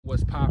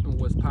What's popping?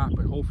 What's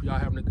popping? Hopefully y'all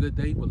having a good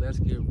day, but let's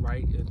get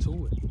right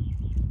into it.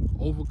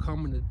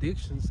 Overcoming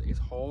addictions is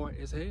hard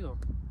as hell.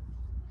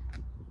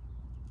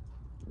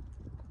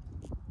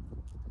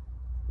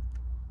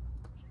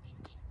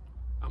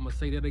 I'm gonna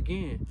say that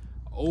again.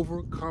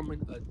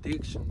 Overcoming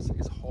addictions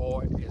is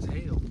hard as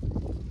hell.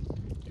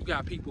 You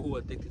got people who are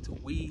addicted to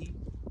weed,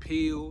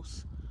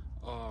 pills,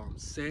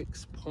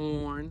 sex,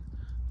 porn,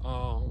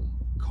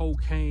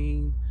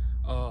 cocaine,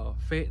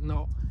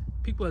 fentanyl.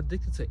 People are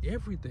addicted to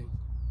everything,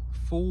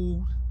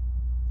 food,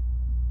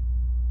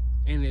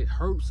 and it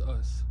hurts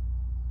us.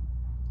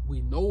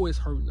 We know it's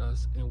hurting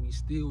us, and we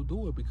still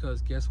do it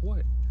because guess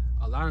what?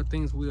 A lot of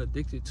things we're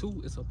addicted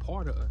to is a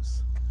part of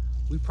us.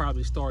 We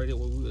probably started it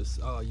when we was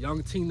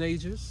young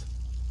teenagers,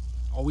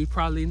 or we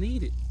probably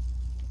need it.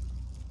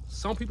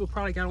 Some people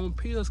probably got on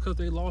pills because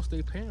they lost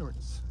their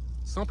parents.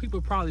 Some people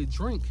probably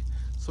drink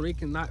so they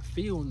cannot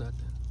feel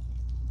nothing,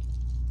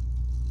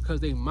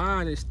 because their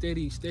mind is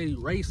steady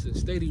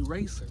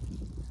racing.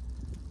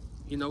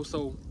 You know,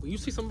 so when you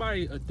see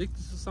somebody addicted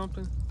to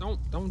something,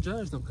 don't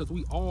judge them, because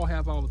we all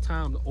have our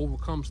time to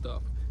overcome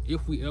stuff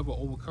if we ever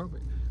overcome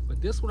it.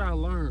 But this is what I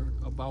learned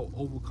about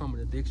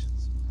overcoming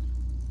addictions.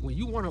 When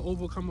you want to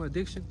overcome an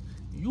addiction,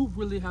 you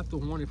really have to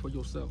want it for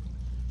yourself.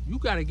 You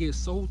got to get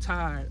so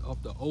tired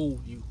of the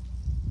old you.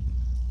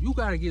 You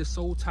got to get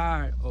so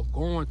tired of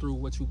going through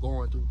what you're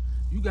going through.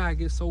 You got to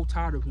get so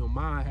tired of your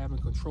mind having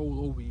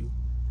control over you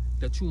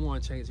that you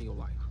want to change in your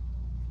life.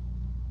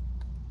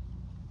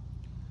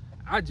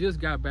 I just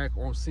got back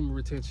on semen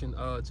retention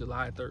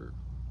July 3rd.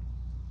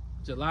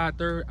 July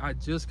 3rd, I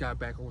just got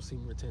back on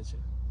semen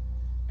retention.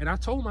 And I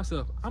told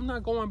myself, I'm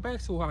not going back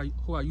to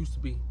who I used to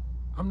be.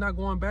 I'm not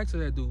going back to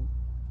that dude.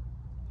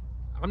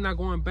 I'm not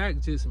going back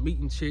just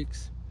meeting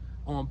chicks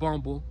on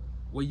Bumble.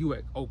 Where you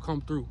at? Oh,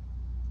 come through.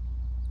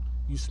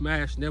 You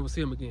smash, never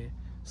see him again.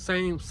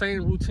 Same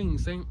routine,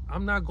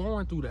 I'm not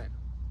going through that.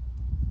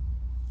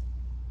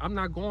 I'm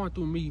not going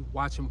through me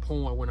watching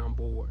porn when I'm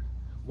bored.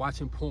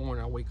 Watching porn when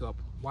I wake up.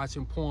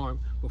 Watching porn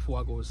before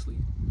I go to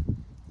sleep.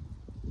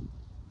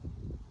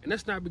 And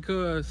that's not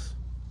because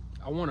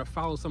I want to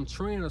follow some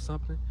trend or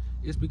something.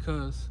 It's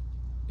because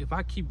if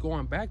I keep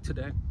going back to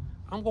that,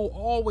 I'm going to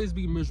always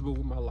be miserable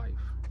with my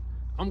life.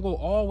 I'm going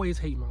to always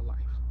hate my life.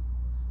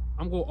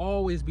 I'm going to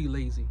always be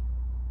lazy.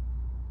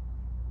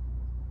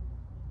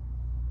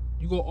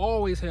 You're going to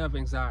always have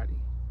anxiety.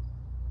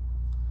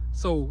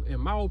 So, in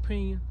my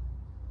opinion,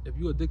 if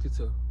you're addicted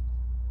to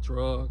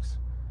drugs,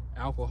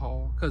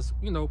 alcohol, because,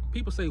 you know,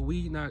 people say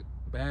weed not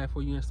bad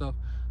for you and stuff,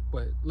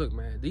 but look,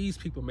 man, these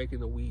people making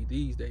the weed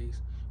these days,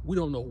 we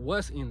don't know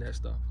what's in that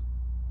stuff.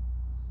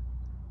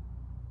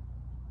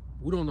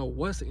 We don't know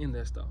what's in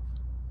that stuff.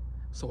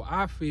 So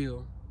I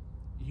feel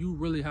you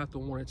really have to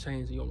want to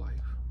change in your life.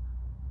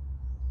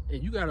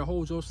 And you got to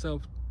hold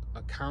yourself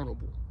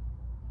accountable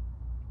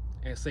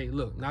and say,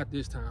 look, not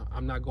this time.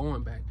 I'm not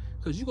going back.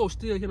 Because you go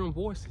still hear them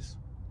voices.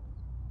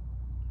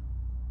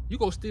 You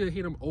go still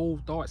hear them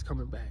old thoughts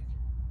coming back.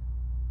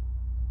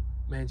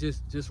 Man,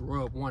 just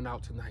rub one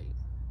out tonight.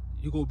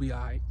 You gonna be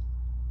all right.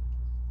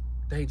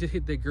 Dang, just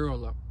hit that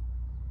girl up.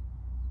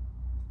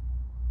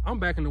 I'm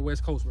back in the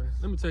West Coast, man.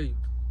 Let me tell you.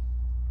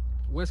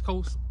 West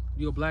Coast,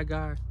 you a black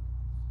guy.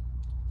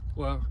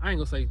 Well, I ain't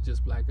gonna say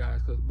just black guys,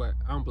 but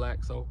I'm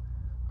black, so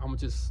I'm gonna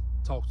just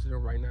talk to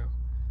them right now.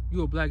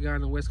 You a black guy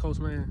in the West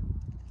Coast, man.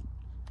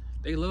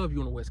 They love you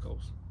on the West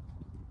Coast.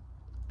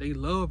 They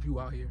love you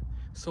out here.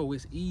 So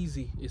it's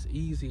easy.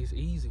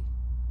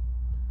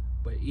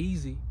 But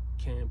easy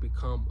can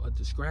become a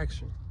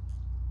distraction.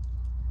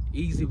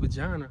 Easy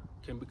vagina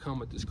can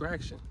become a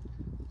distraction.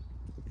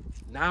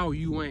 Now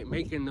you ain't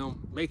making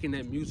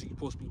that music you're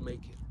supposed to be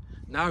making.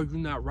 Now you're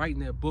not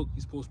writing that book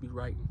you're supposed to be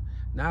writing.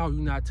 Now you're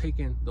not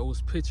taking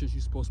those pictures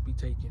you're supposed to be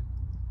taking.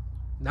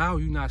 Now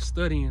you're not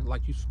studying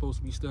like you're supposed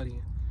to be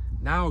studying.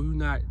 Now you're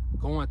not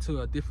going to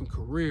a different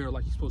career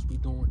like you're supposed to be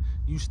doing.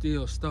 You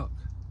still stuck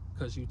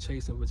because you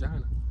chasing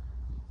vagina.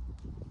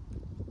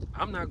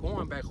 I'm not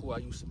going back who I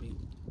used to be.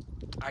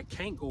 I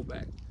can't go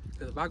back.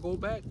 Because if I go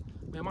back,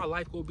 man, my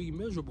life gonna be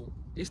miserable.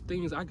 It's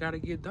things I gotta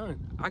get done.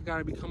 I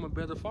gotta become a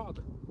better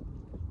father.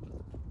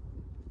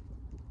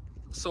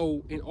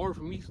 So in order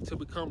for me to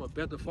become a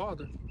better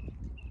father,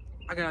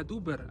 I gotta do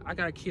better. I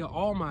gotta kill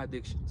all my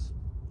addictions.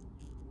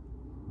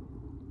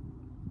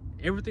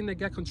 Everything that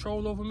got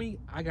control over me,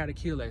 I gotta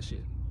kill that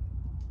shit.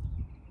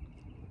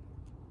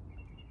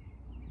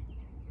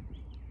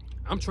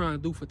 I'm trying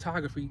to do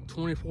photography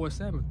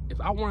 24/7. If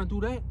I want to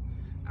do that,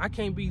 I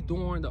can't be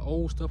doing the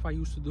old stuff I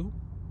used to do.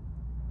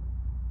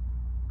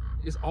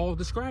 It's all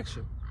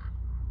distraction.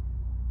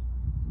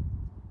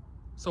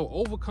 So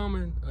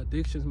overcoming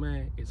addictions,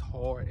 man, is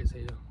hard as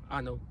hell. I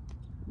know.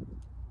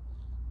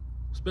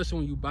 Especially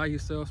when you by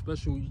yourself,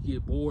 especially when you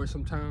get bored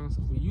sometimes.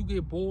 When you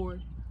get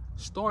bored,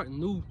 start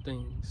new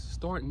things,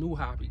 start new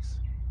hobbies.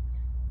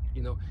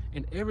 You know,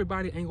 and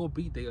everybody ain't gonna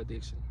beat their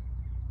addiction.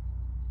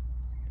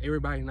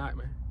 Everybody not,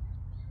 man.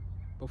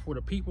 But for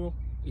the people,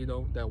 you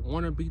know, that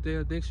want to beat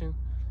their addiction,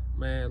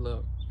 man,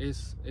 look,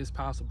 it's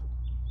possible.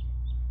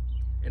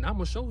 And I'm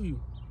gonna show you.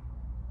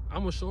 I'm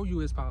gonna show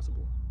you it's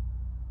possible.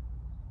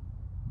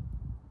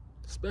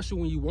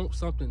 Especially when you want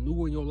something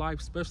new in your life,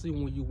 especially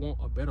when you want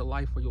a better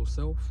life for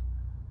yourself.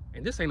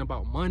 And this ain't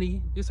about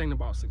money, this ain't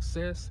about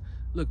success.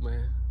 Look,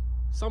 man,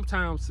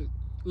 sometimes,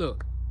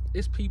 look,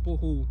 it's people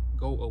who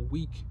go a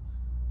week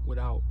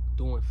without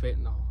doing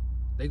fentanyl.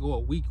 They go a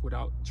week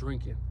without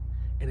drinking,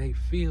 and they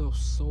feel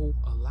so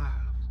alive.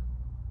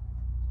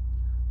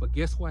 But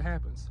guess what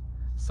happens?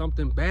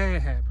 Something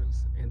bad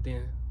happens, and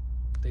then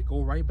they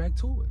go right back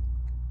to it,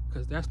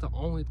 because that's the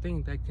only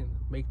thing that can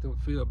make them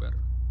feel better.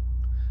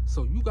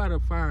 So you gotta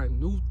find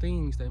new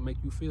things that make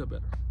you feel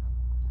better.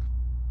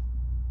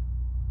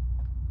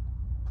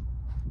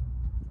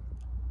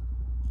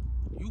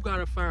 You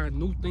gotta find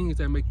new things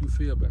that make you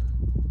feel better.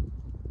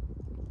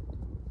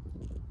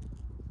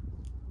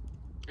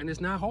 And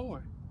it's not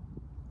hard.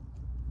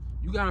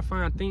 You gotta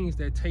find things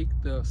that take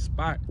the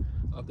spot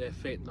of that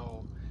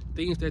fentanyl,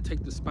 things that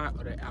take the spot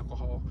of that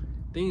alcohol,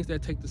 things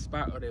that take the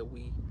spot of that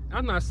weed.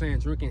 I'm not saying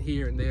drinking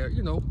here and there,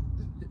 you know,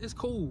 it's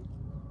cool.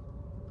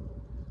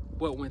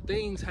 But when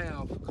things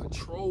have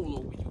control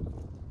over you,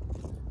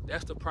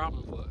 that's the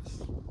problem for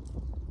us.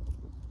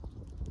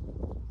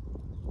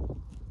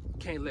 You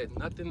can't let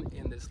nothing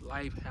in this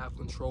life have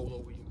control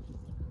over you.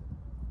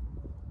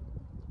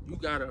 You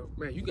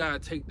gotta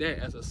take that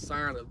as a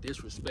sign of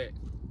disrespect.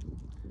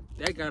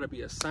 That gotta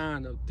be a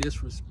sign of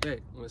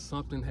disrespect when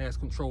something has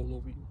control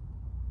over you.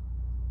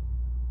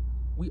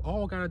 We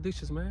all got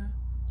addictions, man.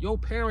 Your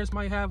parents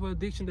might have an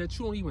addiction that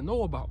you don't even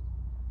know about.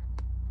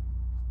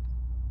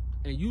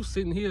 And you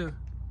sitting here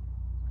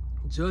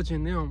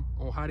judging them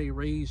on how they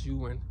raised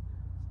you, and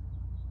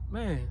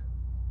man,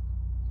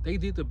 they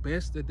did the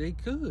best that they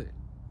could.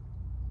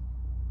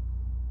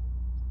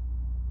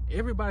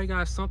 Everybody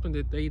got something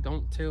that they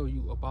don't tell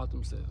you about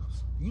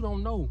themselves. You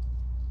don't know.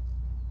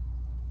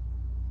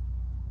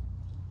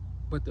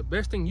 But the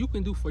best thing you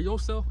can do for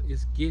yourself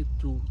is get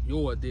through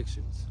your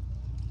addictions.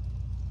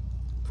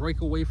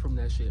 Break away from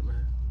that shit,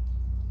 man.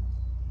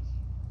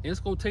 And it's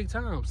gonna take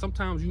time.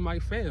 Sometimes you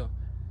might fail.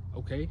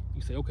 Okay,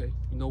 you say, okay,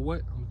 you know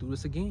what? I'm gonna do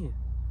this again.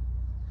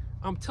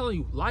 I'm telling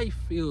you, life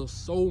feels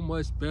so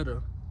much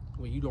better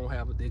when you don't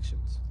have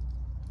addictions.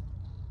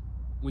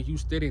 When you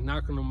steady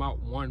knocking them out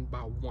one by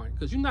one.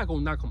 Because you're not gonna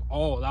knock them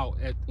all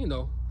out at, you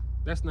know,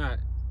 that's not,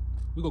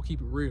 we're gonna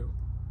keep it real.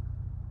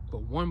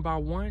 But one by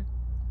one,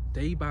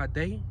 day by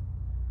day,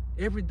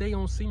 every day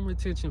on semen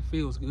retention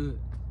feels good.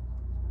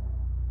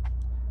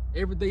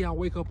 Every day I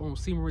wake up on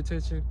semen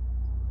retention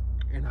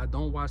and I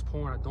don't watch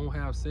porn, I don't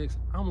have sex,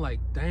 I'm like,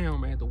 damn,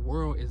 man, the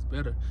world is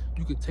better.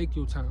 You can take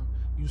your time.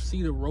 You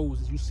see the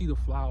roses, you see the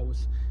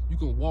flowers, you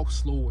can walk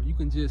slower, you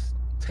can just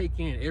take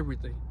in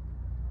everything.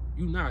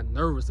 You're not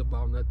nervous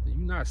about nothing.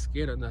 You're not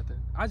scared of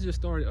nothing. I just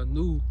started a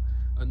new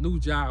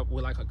job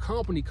with like a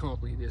company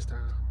this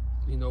time.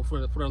 You know, for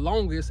the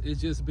longest,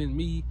 it's just been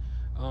me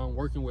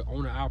working with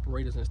owner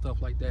operators and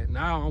stuff like that.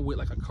 Now I'm with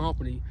like a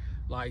company,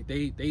 like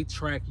they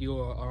track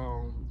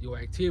your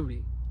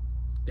activity.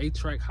 They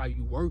track how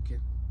you working.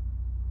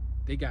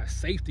 They got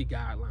safety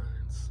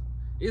guidelines.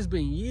 It's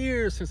been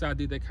years since I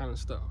did that kind of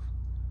stuff.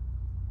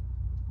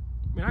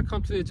 Man, I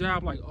come to the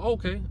job like,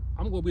 okay,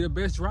 I'm gonna be the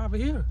best driver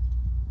here.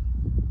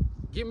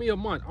 Give me a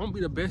month, I'm gonna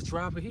be the best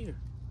driver here.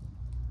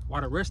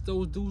 While the rest of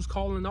those dudes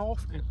calling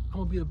off, and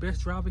I'm gonna be the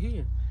best driver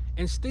here.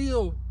 And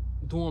still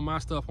doing my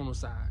stuff on the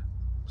side.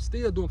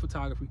 Still doing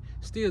photography,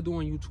 still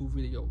doing YouTube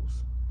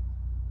videos.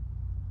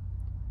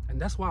 And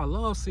that's why I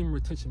love semen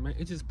retention, man.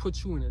 It just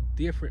puts you in a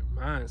different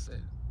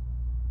mindset.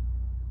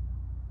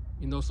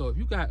 You know, so if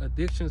you got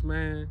addictions,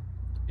 man,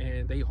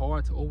 and they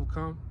hard to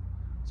overcome,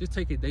 just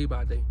take it day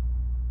by day.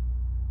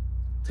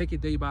 Take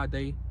it day by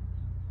day.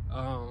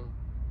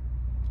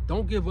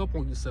 Don't give up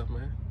on yourself,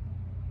 man.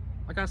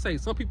 Like I say,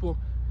 some people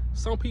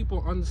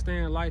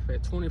understand life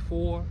at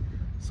 24.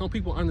 Some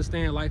people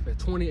understand life at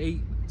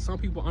 28. Some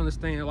people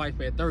understand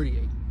life at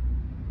 38.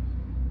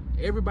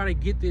 Everybody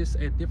get this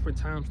at different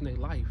times in their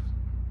life.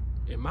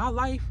 In my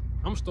life,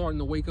 I'm starting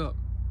to wake up,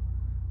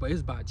 but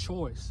it's by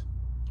choice.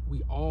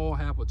 We all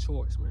have a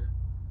choice, man.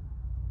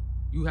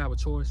 You have a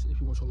choice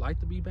if you want your life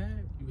to be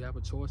bad. You have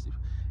a choice.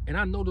 And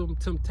I know them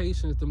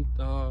temptations,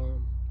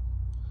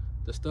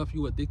 the stuff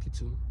you addicted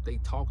to, they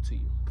talk to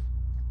you.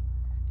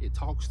 It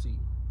talks to you.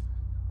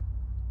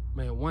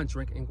 Man, one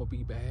drink ain't gonna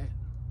be bad.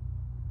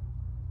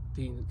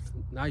 Then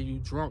now you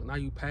drunk, now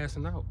you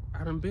passing out.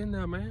 I done been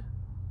there, man.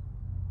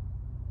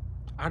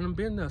 I done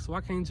been there, so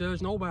I can't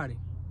judge nobody.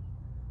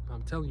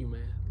 I'm telling you,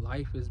 man,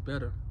 life is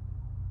better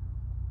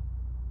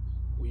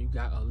when you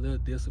got a little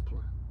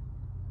discipline.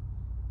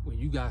 When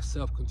you got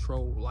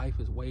self-control, life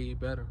is way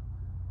better.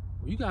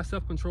 When you got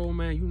self-control,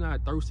 man, you're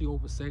not thirsty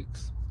over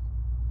sex.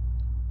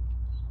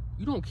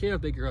 You don't care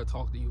if that girl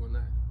talk to you or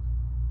not.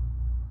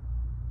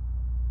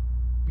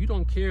 You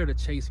don't care to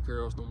chase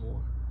girls no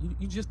more.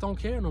 You just don't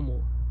care no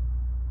more.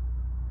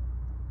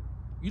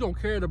 You don't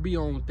care to be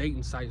on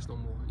dating sites no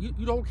more.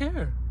 You don't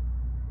care.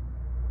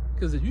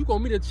 Because if you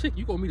gonna meet a chick,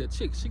 you gonna meet a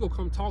chick. She gonna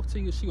come talk to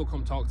you, she gonna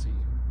come talk to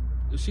you.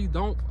 If she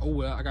don't, oh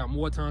well, I got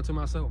more time to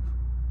myself.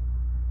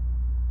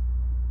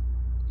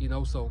 You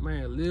know, so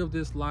man, live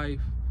this life.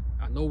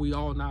 I know we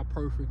all not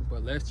perfect,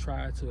 but let's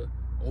try to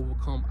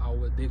overcome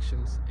our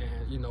addictions,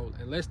 and you know,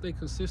 and let's stay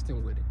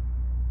consistent with it.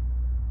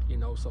 You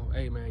know, so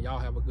hey man, y'all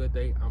have a good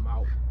day. I'm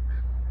out.